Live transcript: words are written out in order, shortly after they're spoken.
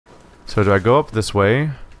So do I go up this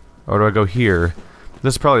way? Or do I go here?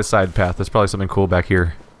 This is probably a side path. There's probably something cool back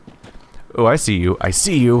here. Oh, I see you. I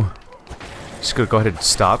see you. Just gonna go ahead and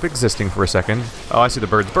stop existing for a second. Oh, I see the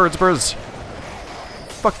birds. Birds, birds!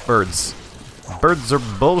 Fuck birds. Birds are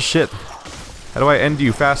bullshit. How do I end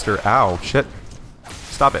you faster? Ow, shit.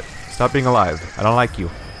 Stop it. Stop being alive. I don't like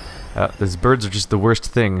you. These birds are just the worst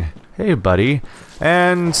thing. Hey, buddy.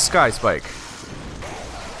 And Sky Spike.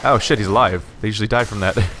 Oh, shit, he's alive. They usually die from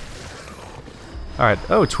that. Alright.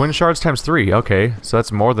 Oh, twin shards times 3. Okay, so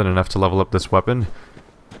that's more than enough to level up this weapon.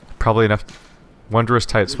 Probably enough. Wondrous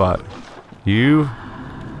tight spot. You.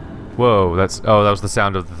 Whoa, that's. Oh, that was the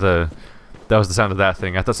sound of the. That was the sound of that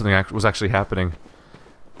thing. I thought something was actually happening.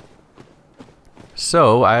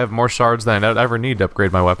 So, I have more shards than I'd ever need to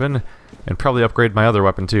upgrade my weapon. And probably upgrade my other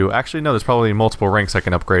weapon too. Actually, no, there's probably multiple ranks I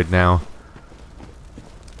can upgrade now.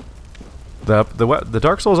 The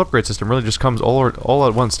Dark Souls upgrade system really just comes all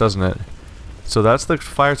at once, doesn't it? So that's the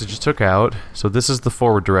fires I just took out. So this is the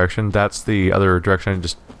forward direction. That's the other direction I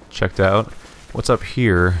just checked out. What's up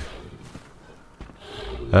here?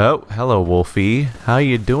 Oh, hello, Wolfie. How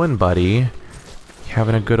you doing, buddy? You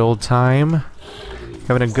having a good old time?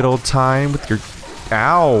 Having a good old time with your...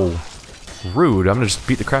 Ow! Rude. I'm gonna just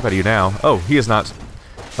beat the crap out of you now. Oh, he is not...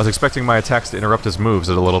 I was expecting my attacks to interrupt his moves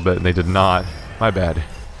a little bit, and they did not. My bad.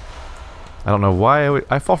 I don't know why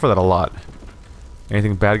I fall for that a lot.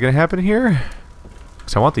 Anything bad gonna happen here?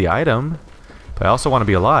 Because I want the item, but I also want to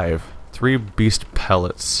be alive. 3 beast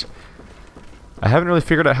pellets. I haven't really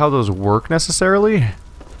figured out how those work necessarily.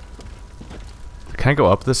 Can I go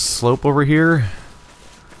up this slope over here?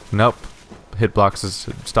 Nope. Hitbox has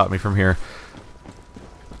stopped me from here.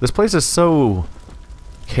 This place is so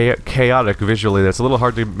chaotic visually that it's a little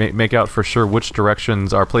hard to make out for sure which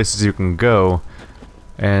directions are places you can go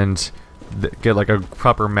and get like a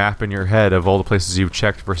proper map in your head of all the places you've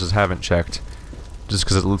checked versus haven't checked. Just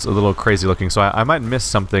because it looks a little crazy looking. So I might miss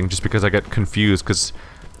something just because I get confused because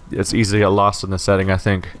it's easy to get lost in the setting, I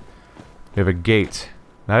think. We have a gate.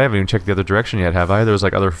 I haven't even checked the other direction yet, have I? There's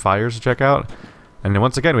like other fires to check out. And then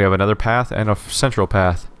once again, we have another path and a central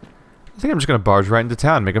path. I think I'm just going to barge right into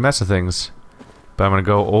town and make a mess of things. But I'm going to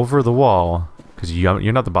go over the wall, because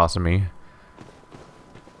you're not the boss of me.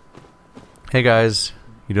 Hey guys,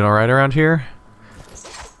 you doing alright around here?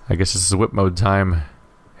 I guess this is whip mode time.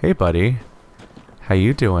 Hey buddy. How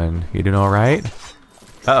you doing? You doing alright?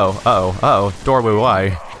 Uh-oh, uh-oh, uh-oh. Doorway, why?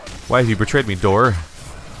 Why have you betrayed me, door?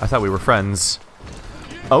 I thought we were friends.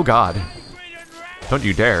 Oh god. Don't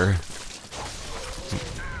you dare.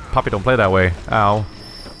 Poppy, don't play that way. Ow.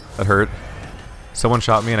 That hurt. Someone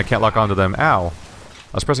shot me and I can't lock onto them. Ow. I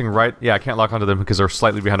was pressing right. Yeah, I can't lock onto them because they're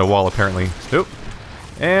slightly behind a wall, apparently. Oop.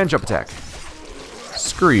 And jump attack.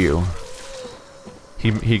 Screw you.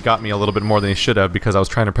 He got me a little bit more than he should have because I was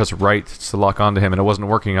trying to press right to lock onto him and it wasn't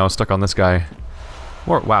working. I was stuck on this guy.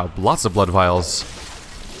 More, wow, lots of blood vials.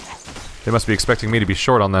 They must be expecting me to be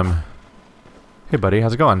short on them. Hey buddy,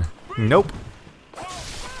 how's it going? Nope.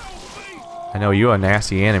 I know you're a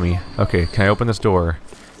nasty enemy. Okay, can I open this door?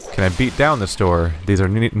 Can I beat down this door? These are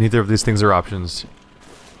neither of these things are options.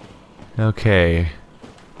 Okay.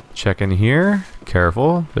 Check in here.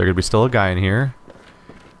 Careful. There could be still a guy in here.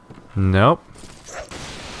 Nope.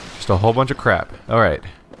 Just a whole bunch of crap. Alright.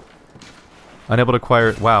 Unable to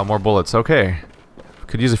acquire... Wow, more bullets. Okay.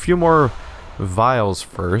 Could use a few more vials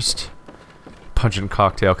first. Pungent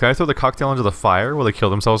cocktail. Can I throw the cocktail into the fire? Will they kill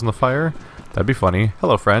themselves in the fire? That'd be funny.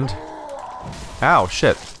 Hello, friend. Ow,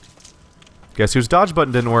 shit. Guess whose dodge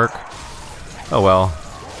button didn't work? Oh well.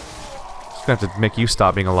 Just gonna have to make you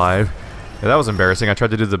stop being alive. Yeah, that was embarrassing. I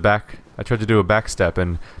tried to do a back step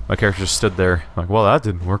and my character just stood there. I'm like, well, that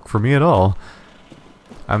didn't work for me at all.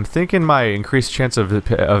 I'm thinking my increased chance of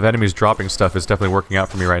enemies dropping stuff is definitely working out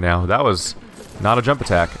for me right now. That was not a jump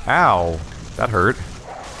attack. Ow. That hurt.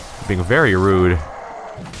 Being very rude.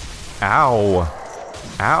 Ow.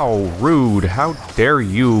 Ow, rude. How dare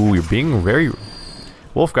you? You're being very...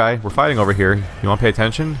 Wolf guy, we're fighting over here. You want to pay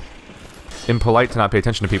attention? Impolite to not pay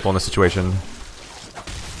attention to people in this situation.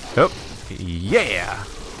 Oh, yeah!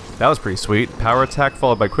 That was pretty sweet. Power attack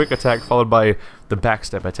followed by quick attack followed by the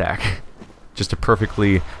backstep attack. Just to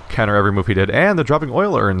perfectly counter every move he did. And the dropping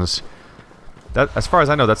oil urns. That, as far as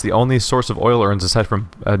I know, that's the only source of oil urns aside from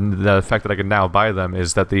the fact that I can now buy them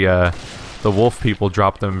is that the wolf people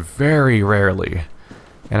drop them very rarely.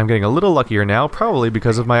 And I'm getting a little luckier now, probably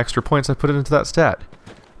because of my extra points I put into that stat.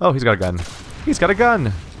 Oh, he's got a gun. He's got a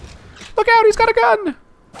gun! Look out, he's got a gun!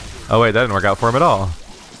 Oh wait, that didn't work out for him at all.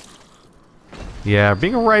 Yeah,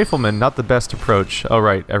 being a rifleman, not the best approach. Oh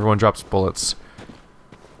right, everyone drops bullets.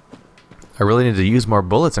 I really need to use more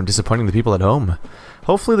bullets. I'm disappointing the people at home.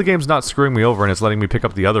 Hopefully the game's not screwing me over and it's letting me pick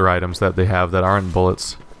up the other items that they have that aren't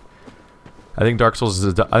bullets. I think Dark Souls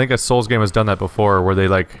is I think a Souls game has done that before, where they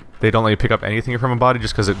don't let you pick up anything from a body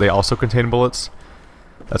just because they also contain bullets.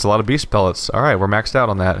 That's a lot of beast pellets. Alright, we're maxed out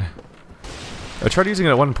on that. I tried using it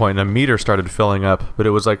at one point and a meter started filling up, but it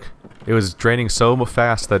was like, it was draining so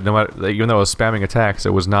fast that no matter, even though I was spamming attacks,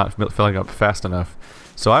 it was not filling up fast enough.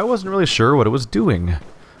 So I wasn't really sure what it was doing,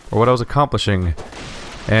 or what I was accomplishing.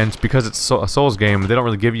 And because it's a Souls game, they don't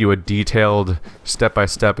really give you a detailed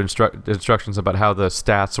step-by-step instructions about how the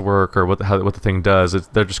stats work or what the thing does.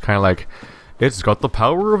 They're just kind of like, it's got the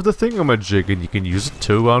power of the thingamajig and you can use it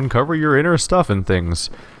to uncover your inner stuff and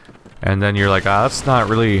things. And then you're like, ah, that's not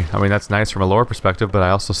really, I mean, that's nice from a lore perspective, but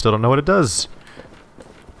I also still don't know what it does.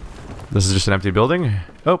 This is just an empty building?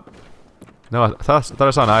 Oh. No, I thought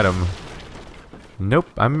I saw an item. Nope,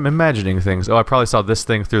 I'm imagining things. Oh, I probably saw this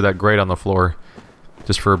thing through that grate on the floor.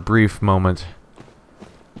 Just for a brief moment.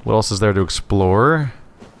 What else is there to explore?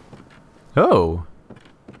 Oh.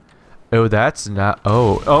 Oh, that's not...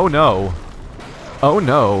 Oh. Oh, no. Oh,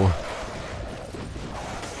 no.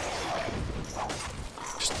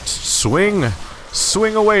 Just swing.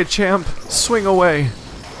 Swing away, champ. Swing away.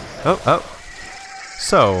 Oh, oh.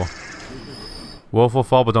 So. Wolf will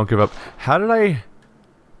fall, but don't give up. How did I...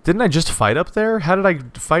 Didn't I just fight up there? How did I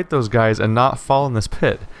fight those guys and not fall in this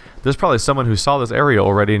pit? There's probably someone who saw this area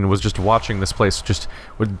already and was just watching this place just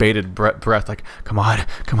with bated breath, like, come on,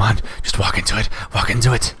 just walk into it, walk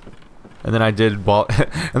into it. And then I did, well,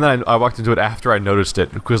 and then I walked into it after I noticed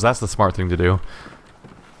it, because that's the smart thing to do.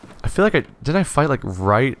 I feel like did I fight like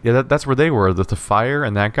right, yeah, that's where they were, the fire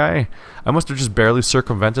and that guy? I must have just barely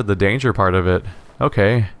circumvented the danger part of it.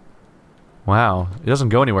 Okay. Wow, it doesn't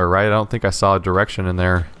go anywhere, right? I don't think I saw a direction in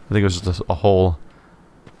there. I think it was just a hole.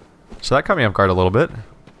 So that caught me off guard a little bit.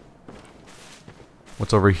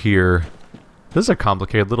 What's over here? This is a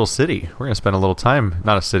complicated little city. We're gonna spend a little time.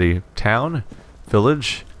 Not a city. Town?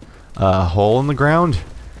 Village? Hole in the ground?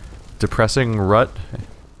 Depressing rut?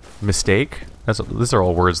 Mistake? These are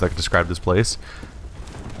all words that could describe this place.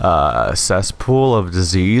 Cesspool of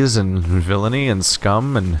disease and villainy and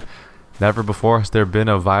scum, and never before has there been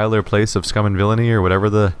a viler place of scum and villainy, or whatever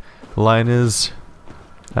the line is.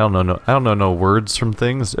 I don't know no words from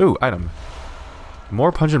things. Ooh, item.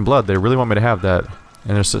 More pungent blood. They really want me to have that.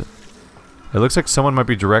 And there's it looks like someone might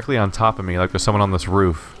be directly on top of me, like there's someone on this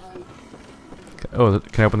roof. Oh,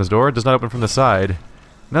 can I open this door? It does not open from the side.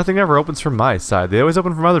 Nothing ever opens from my side. They always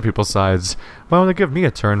open from other people's sides. Why don't they give me a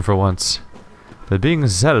turn for once? They're being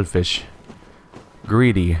selfish.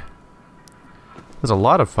 Greedy. There's a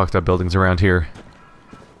lot of fucked up buildings around here.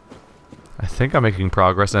 I think I'm making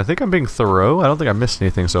progress, and I think I'm being thorough. I don't think I missed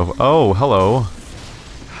anything so... Oh, hello.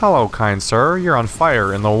 Hello, kind sir. You're on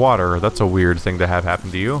fire in the water. That's a weird thing to have happen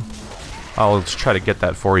to you. I'll try to get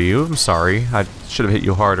that for you. I'm sorry. I should have hit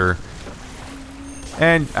you harder.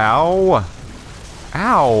 And... Ow!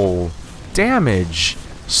 Ow! Damage!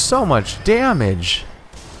 So much damage!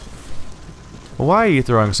 Why are you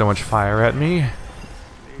throwing so much fire at me?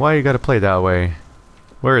 Why you gotta play that way?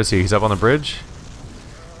 Where is he? He's up on the bridge?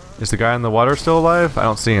 Is the guy in the water still alive? I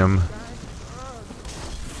don't see him.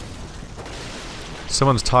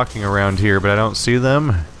 Someone's talking around here, but I don't see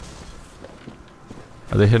them.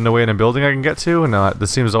 Are they hidden away in a building I can get to? No,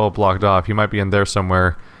 this seems all blocked off. He might be in there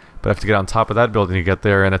somewhere, but I have to get on top of that building to get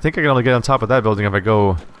there, and I think I can only get on top of that building if I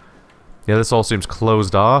go... Yeah, this all seems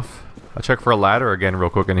closed off. I'll check for a ladder again real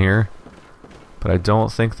quick in here. But I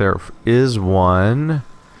don't think there is one.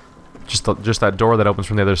 Just that door that opens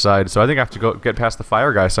from the other side. So I think I have to go get past the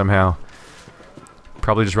fire guy somehow.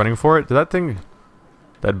 Probably just running for it. Did that thing...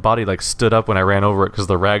 That body like stood up when I ran over it because of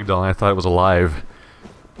the ragdoll and I thought it was alive.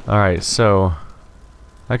 Alright, so...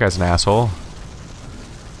 That guy's an asshole.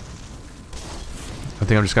 I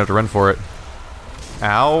think I'm just gonna have to run for it.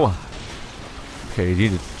 Ow! Okay, you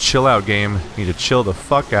need to chill out, game. You need to chill the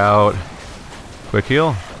fuck out. Quick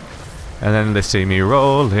heal. And then they see me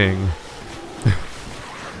rolling.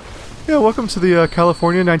 Yeah, welcome to the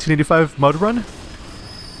California 1985 mud run.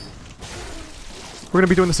 We're gonna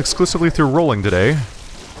be doing this exclusively through rolling today.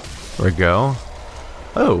 There we go.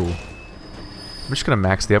 Oh. I'm just gonna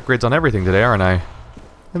max the upgrades on everything today, aren't I?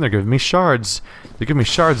 And they're giving me shards. They give me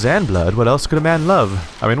shards and blood. What else could a man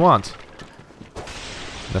love? I mean, want?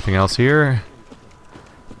 Nothing else here.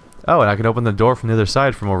 Oh, and I can open the door from the other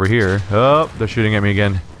side from over here. Oh, they're shooting at me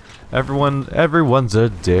again. Everyone's a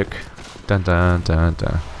dick. Dun dun dun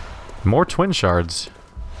dun. More twin shards.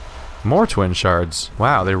 More twin shards.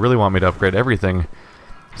 Wow, they really want me to upgrade everything.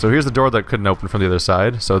 So here's the door that couldn't open from the other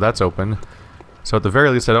side. So that's open. So at the very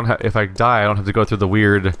least, I don't have. If I die, I don't have to go through the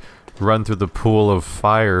weird run through the pool of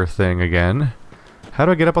fire thing again. How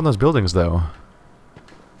do I get up on those buildings, though?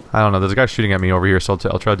 I don't know. There's a guy shooting at me over here, so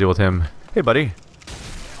I'll try to deal with him. Hey, buddy.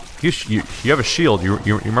 You have a shield. You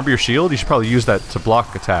remember your shield? You should probably use that to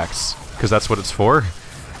block attacks, because that's what it's for.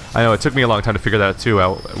 I know, it took me a long time to figure that too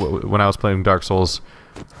out when I was playing Dark Souls.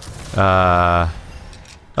 Oh,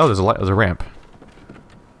 there's a ramp.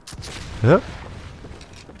 Yep.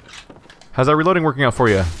 How's that reloading working out for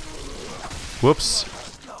you? Whoops.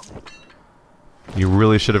 You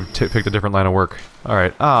really should have picked a different line of work.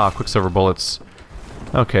 Alright. Ah, Quicksilver Bullets.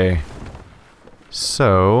 Okay.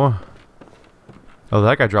 So... Oh,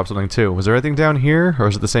 that guy dropped something too. Was there anything down here? Or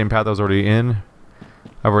is it the same path I was already in?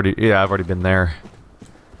 I've already been there.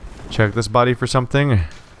 Check this body for something.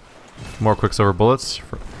 More Quicksilver Bullets.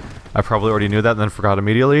 I probably already knew that and then forgot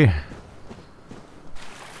immediately.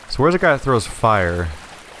 So where's the guy that throws fire?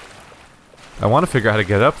 I want to figure out how to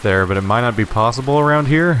get up there, but it might not be possible around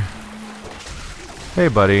here. Hey,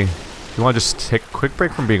 buddy. If you want to just take a quick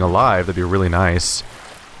break from being alive, that'd be really nice.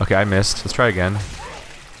 Okay, I missed. Let's try again.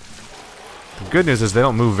 The good news is they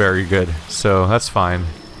don't move very good, so that's fine.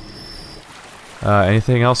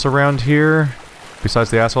 Anything else around here?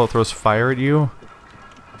 Besides the asshole that throws fire at you?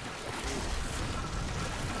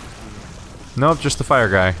 Nope, just the fire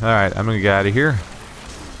guy. Alright, I'm gonna get out of here.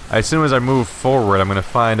 As soon as I move forward, I'm gonna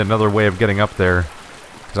find another way of getting up there.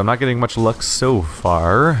 Because I'm not getting much luck so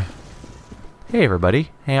far. Hey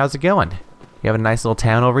everybody. Hey, how's it going? You have a nice little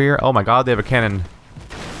town over here? Oh my god, they have a cannon.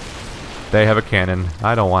 They have a cannon.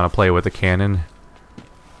 I don't want to play with a cannon.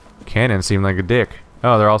 Cannon seemed like a dick.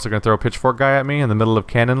 Oh, they're also gonna throw a pitchfork guy at me in the middle of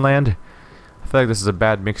cannon land? I feel like this is a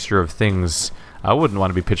bad mixture of things. I wouldn't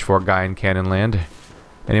want to be pitchfork guy in cannon land.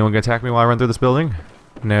 Anyone gonna attack me while I run through this building?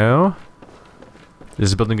 No?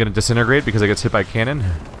 Is this building gonna disintegrate because I get hit by a cannon?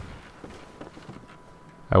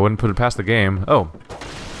 I wouldn't put it past the game. Oh.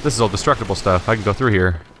 This is all destructible stuff. I can go through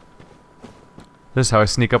here. This is how I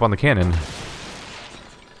sneak up on the cannon.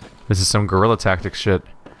 This is some guerrilla tactics shit.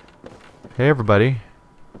 Hey everybody.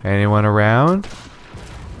 Anyone around?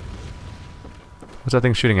 What's that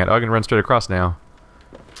thing shooting at? Oh, I can run straight across now.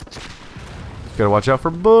 Gotta watch out for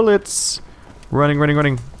bullets! Running, running,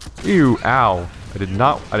 running. Ew, ow. I did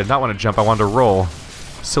not want to jump, I wanted to roll.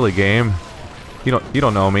 Silly game. You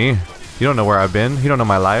don't know me. You don't know where I've been. You don't know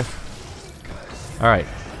my life. Alright.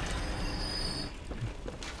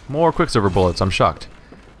 More Quicksilver Bullets, I'm shocked.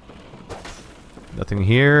 Nothing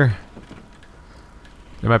here.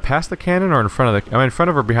 Am I past the cannon or in front of the... Am I in front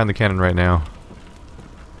of or behind the cannon right now?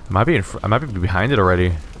 I might be behind it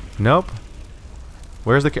already. Nope.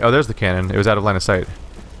 Where's the... Oh, there's the cannon. It was out of line of sight.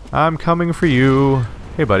 I'm coming for you.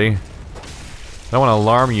 Hey, buddy. I don't want to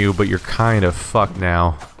alarm you, but you're kind of fucked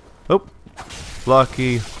now. Oh.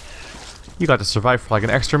 Lucky. You got to survive for like an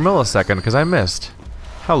extra millisecond because I missed.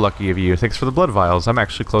 How lucky of you. Thanks for the Blood Vials. I'm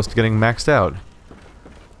actually close to getting maxed out.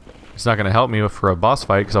 It's not going to help me for a boss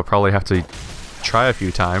fight because I'll probably have to try a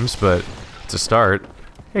few times, but it's a start.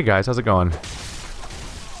 Hey guys, how's it going?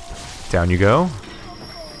 Down you go.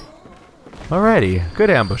 Alrighty,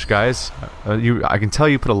 good ambush, guys. I can tell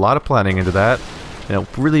you put a lot of planning into that, and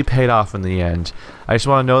it really paid off in the end. I just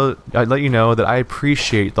want to know, I'd let you know that I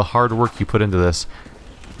appreciate the hard work you put into this.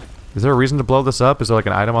 Is there a reason to blow this up? Is there like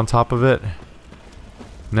an item on top of it?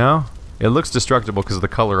 No? It looks destructible because of the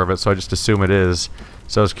color of it, so I just assume it is.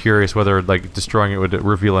 So I was curious whether like destroying it would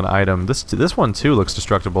reveal an item. This one too looks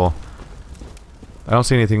destructible. I don't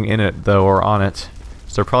see anything in it though, or on it.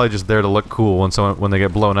 So they're probably just there to look cool when they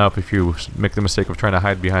get blown up if you make the mistake of trying to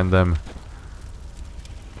hide behind them.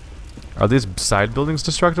 Are these side buildings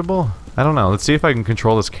destructible? I don't know. Let's see if I can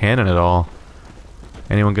control this cannon at all.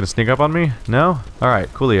 Anyone gonna sneak up on me? No? Alright,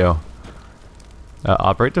 coolio.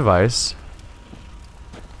 Operate device.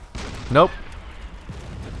 Nope.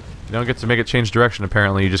 You don't get to make it change direction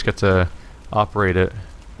apparently, you just get to operate it.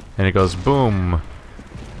 And it goes boom.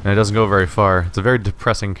 And it doesn't go very far. It's a very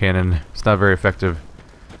depressing cannon. It's not very effective.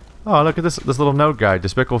 Oh, look at this little note guy.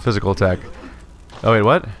 Despicable physical attack. Oh, wait,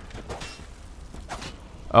 what?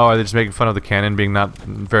 Oh, are they just making fun of the cannon being not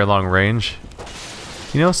very long range?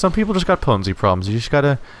 You know, some people just got potency problems. You just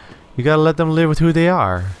gotta let them live with who they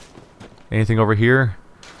are. Anything over here?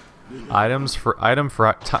 Items for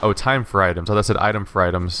time for items. Oh, that said item for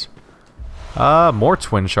items. More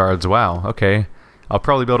twin shards. Wow. Okay. I'll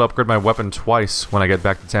probably be able to upgrade my weapon twice when I get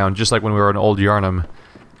back to town, just like when we were in old Yharnam.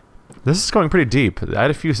 This is going pretty deep.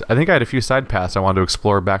 I think I had a few side paths I wanted to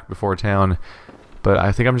explore back before town, but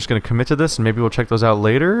I think I'm just going to commit to this, and maybe we'll check those out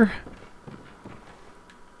later.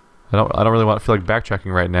 I don't really feel like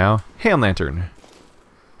backtracking right now. Hand lantern.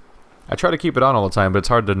 I try to keep it on all the time, but it's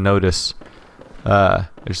hard to notice.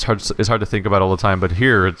 It's hard to think about all the time. But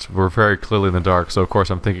here, we're very clearly in the dark, so of course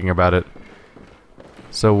I'm thinking about it.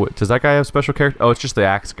 So, does that guy have special character? Oh, it's just the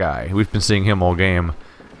axe guy. We've been seeing him all game.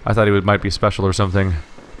 I thought might be special or something.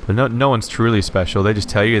 But no one's truly special. They just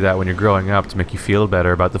tell you that when you're growing up to make you feel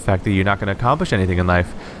better about the fact that you're not going to accomplish anything in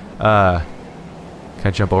life. Can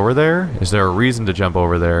I jump over there? Is there a reason to jump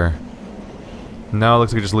over there? No, it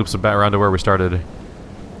looks like it just loops back around to where we started.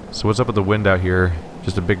 So what's up with the wind out here?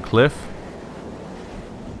 Just a big cliff?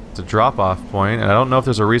 It's a drop-off point, and I don't know if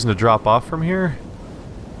there's a reason to drop off from here.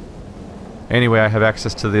 Anyway, I have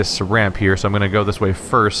access to this ramp here, so I'm going to go this way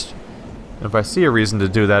first. And if I see a reason to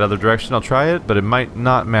do that other direction, I'll try it, but it might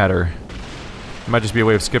not matter. It might just be a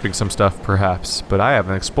way of skipping some stuff, perhaps. But I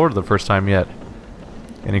haven't explored it the first time yet.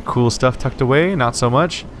 Any cool stuff tucked away? Not so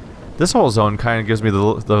much. This whole zone kind of gives me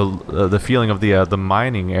the feeling of the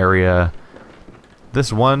mining area.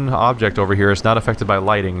 This one object over here is not affected by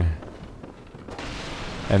lighting.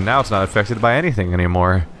 And now it's not affected by anything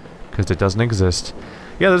anymore, because it doesn't exist.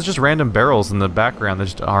 Yeah, there's just random barrels in the background that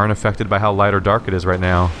just aren't affected by how light or dark it is right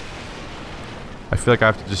now. I feel like I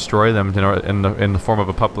have to destroy them in the form of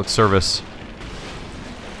a public service.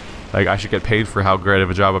 Like, I should get paid for how great of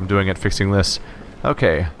a job I'm doing at fixing this.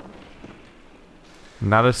 Okay.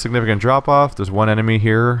 Not a significant drop-off. There's one enemy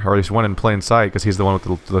here, or at least one in plain sight, because he's the one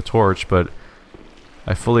with the torch, but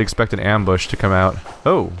I fully expect an ambush to come out.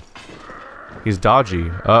 Oh! He's dodgy.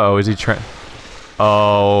 Uh-oh, is he trying...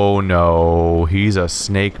 Oh, no. He's a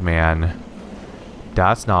snake man.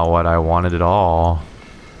 That's not what I wanted at all.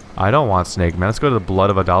 I don't want snake man. Let's go to the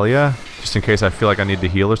Blood of Adalia, just in case I feel like I need to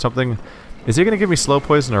heal or something. Is he going to give me slow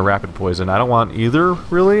poison or rapid poison? I don't want either,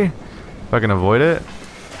 really. If I can avoid it.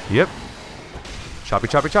 Yep. Choppy,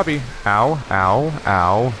 choppy, choppy. Ow, ow,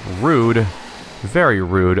 ow. Rude. Very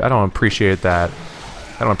rude. I don't appreciate that.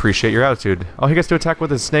 I don't appreciate your attitude. Oh, he gets to attack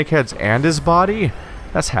with his snake heads and his body?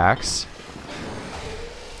 That's hacks.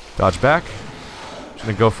 Dodge back. Just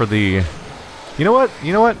gonna go for the... You know what?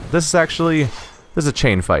 You know what? This is actually... This is a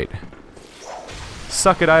chain fight.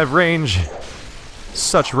 Suck it, I have range.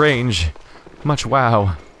 Such range. Much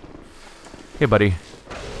wow. Hey, buddy.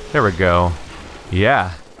 There we go.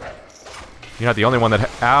 Yeah. You're not the only one that...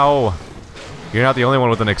 Ow! You're not the only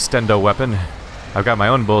one with an extendo weapon. I've got my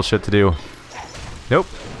own bullshit to do. Nope.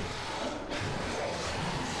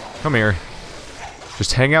 Come here.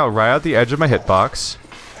 Just hang out right at the edge of my hitbox.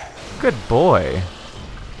 Good boy.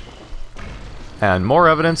 And more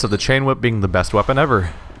evidence of the chain whip being the best weapon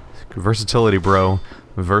ever. Versatility, bro.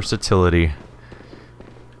 Versatility.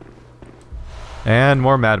 And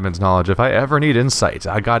more Madman's knowledge. If I ever need insight,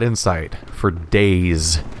 I got insight for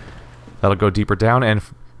days. That'll go deeper down, and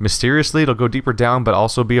mysteriously it'll go deeper down, but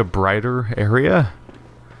also be a brighter area.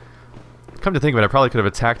 Come to think of it, I probably could have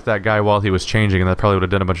attacked that guy while he was changing, and that probably would have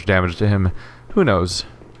done a bunch of damage to him. Who knows?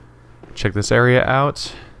 Check this area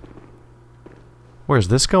out. Where's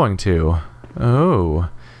this going to? Oh.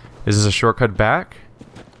 Is this a shortcut back?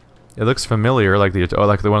 It looks familiar, like one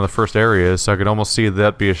of the first areas, so I could almost see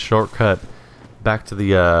that be a shortcut back to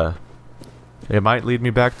the, It might lead me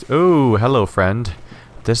back to... Oh, hello, friend.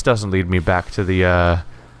 This doesn't lead me back to the,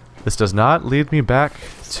 This does not lead me back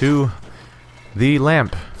to the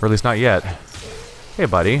lamp. Or at least not yet. Hey,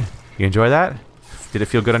 buddy. You enjoy that? Did it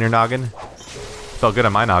feel good on your noggin? Felt good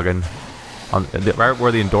on my noggin. Right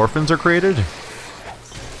where the endorphins are created?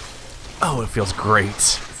 Oh, it feels great.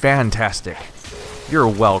 Fantastic. You're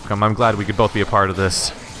welcome. I'm glad we could both be a part of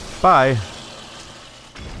this. Bye.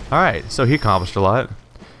 Alright, so he accomplished a lot.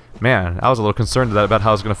 Man, I was a little concerned about how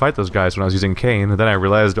I was going to fight those guys when I was using cane, and then I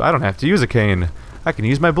realized I don't have to use a cane. I can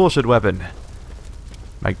use my bullshit weapon.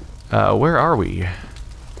 Where are we?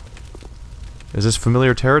 Is this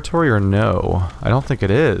familiar territory or no? I don't think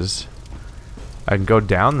it is. I can go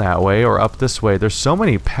down that way or up this way. There's so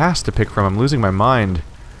many paths to pick from, I'm losing my mind.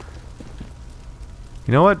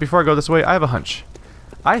 You know what? Before I go this way, I have a hunch.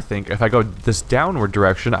 I think if I go this downward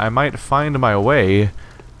direction, I might find my way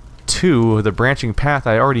to the branching path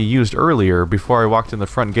I already used earlier before I walked in the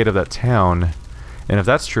front gate of that town. And if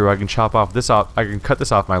that's true, I can chop off this off. I can cut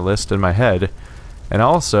this off my list in my head. And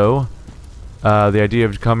also, the idea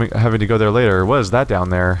of having to go there later. What is that down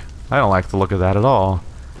there? I don't like the look of that at all.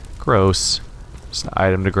 Gross. Just an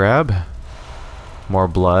item to grab. More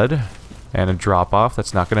blood. And a drop off.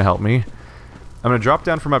 That's not going to help me. I'm going to drop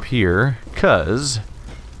down from up here, because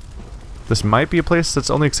this might be a place that's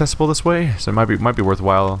only accessible this way, so it might be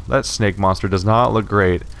worthwhile. That snake monster does not look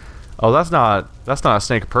great. Oh, that's not a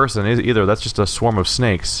snake person either. That's just a swarm of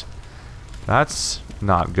snakes. That's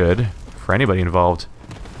not good for anybody involved,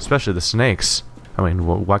 especially the snakes. I mean,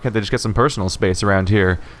 why can't they just get some personal space around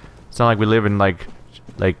here? It's not like we live in like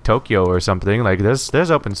Tokyo or something. Like there's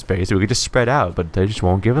open space. We could just spread out, but they just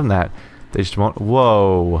won't give them that. They just won't.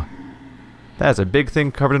 Whoa. That's a big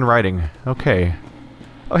thing covered in writing. Okay.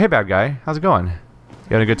 Oh, hey, bad guy. How's it going? You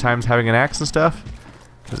having a good time having an axe and stuff?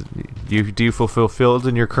 Do you feel fulfilled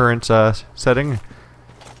in your current setting?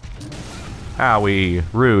 Owie.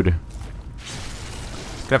 Rude.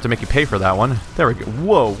 Gonna have to make you pay for that one. There we go.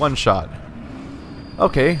 Whoa, one shot.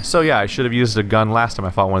 Okay, so yeah, I should have used a gun last time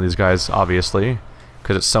I fought one of these guys, obviously.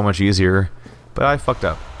 Because it's so much easier. But I fucked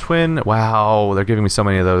up. Twin. Wow, they're giving me so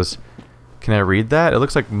many of those. Can I read that? It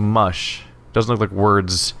looks like mush. Doesn't look like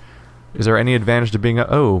words. Is there any advantage to being up?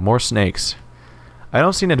 Oh, more snakes. I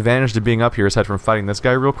don't see an advantage to being up here aside from fighting this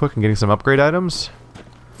guy real quick and getting some upgrade items.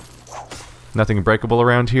 Nothing breakable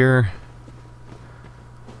around here.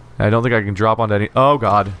 I don't think I can drop onto any... Oh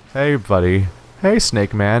god. Hey buddy. Hey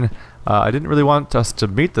snake man. I didn't really want us to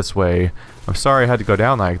meet this way. I'm sorry I had to go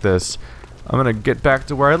down like this. I'm gonna get back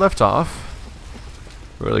to where I left off.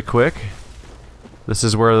 Really quick. This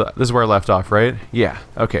is where I left off, right? Yeah,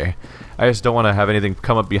 okay. I just don't want to have anything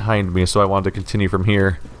come up behind me, so I wanted to continue from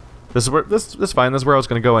here. This is where this is fine. This is where I was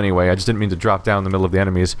going to go anyway. I just didn't mean to drop down in the middle of the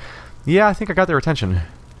enemies. Yeah, I think I got their attention.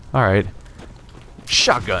 All right.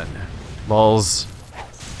 Shotgun. Balls.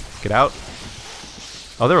 Get out.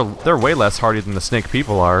 Oh, they're way less hardy than the snake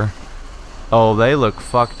people are. Oh, they look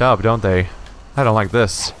fucked up, don't they? I don't like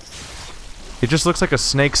this. It just looks like a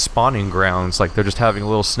snake spawning grounds, like they're just having a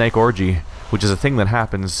little snake orgy, which is a thing that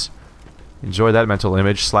happens. Enjoy that mental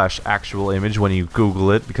image / actual image when you Google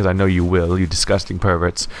it, because I know you will, you disgusting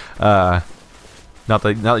perverts. Not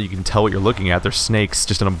that you can tell what you're looking at. They're snakes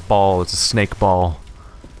just in a ball. It's a snake ball.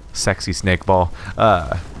 Sexy snake ball.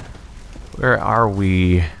 Where are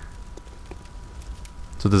we?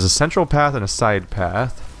 So there's a central path and a side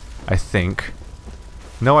path, I think.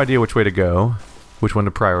 No idea which way to go, which one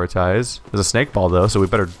to prioritize. There's a snake ball though, so we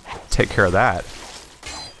better take care of that.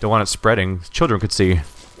 Don't want it spreading. Children could see.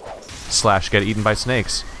 / get eaten by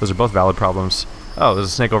snakes. Those are both valid problems. Oh, there's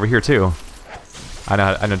a snake over here too. I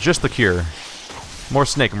know just the cure. More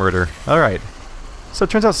snake murder. Alright. So it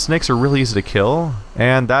turns out snakes are really easy to kill,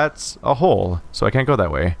 and that's a hole, so I can't go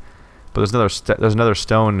that way. But there's another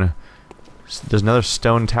stone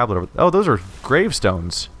tablet over. Oh, those are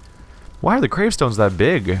gravestones. Why are the gravestones that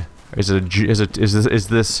big? Is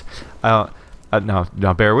this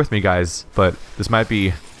now bear with me guys, but this might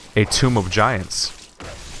be a tomb of giants.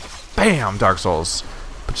 Bam! Dark Souls.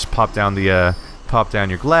 Just pop down your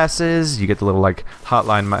glasses. You get the little like not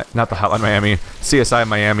the Hotline Miami, CSI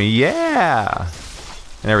Miami, yeah,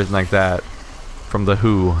 and everything like that from the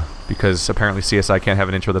Who, because apparently CSI can't have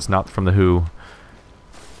an intro that's not from the Who.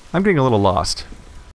 I'm getting a little lost.